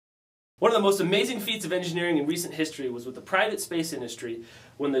One of the most amazing feats of engineering in recent history was with the private space industry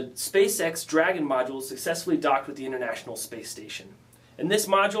when the SpaceX Dragon module successfully docked with the International Space Station. In this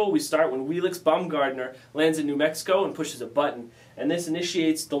module, we start when Felix Baumgartner lands in New Mexico and pushes a button, and this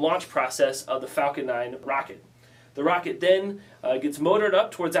initiates the launch process of the Falcon 9 rocket. The rocket then gets motored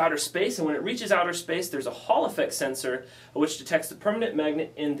up towards outer space, and when it reaches outer space, there's a Hall effect sensor which detects the permanent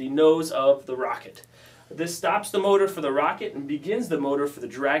magnet in the nose of the rocket. This stops the motor for the rocket and begins the motor for the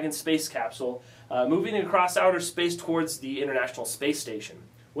Dragon space capsule, moving across outer space towards the International Space Station.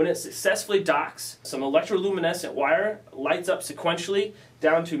 When it successfully docks, some electroluminescent wire lights up sequentially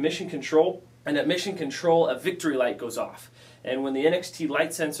down to mission control, and at mission control a victory light goes off. And when the NXT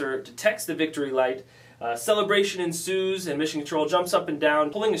light sensor detects the victory light, celebration ensues and mission control jumps up and down,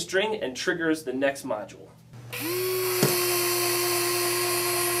 pulling a string and triggers the next module.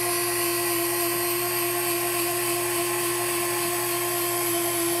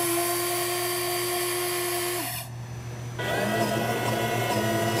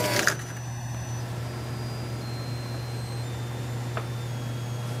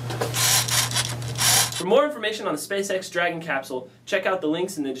 For more information on the SpaceX Dragon capsule, check out the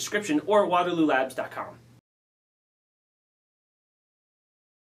links in the description or at waterloolabs.com.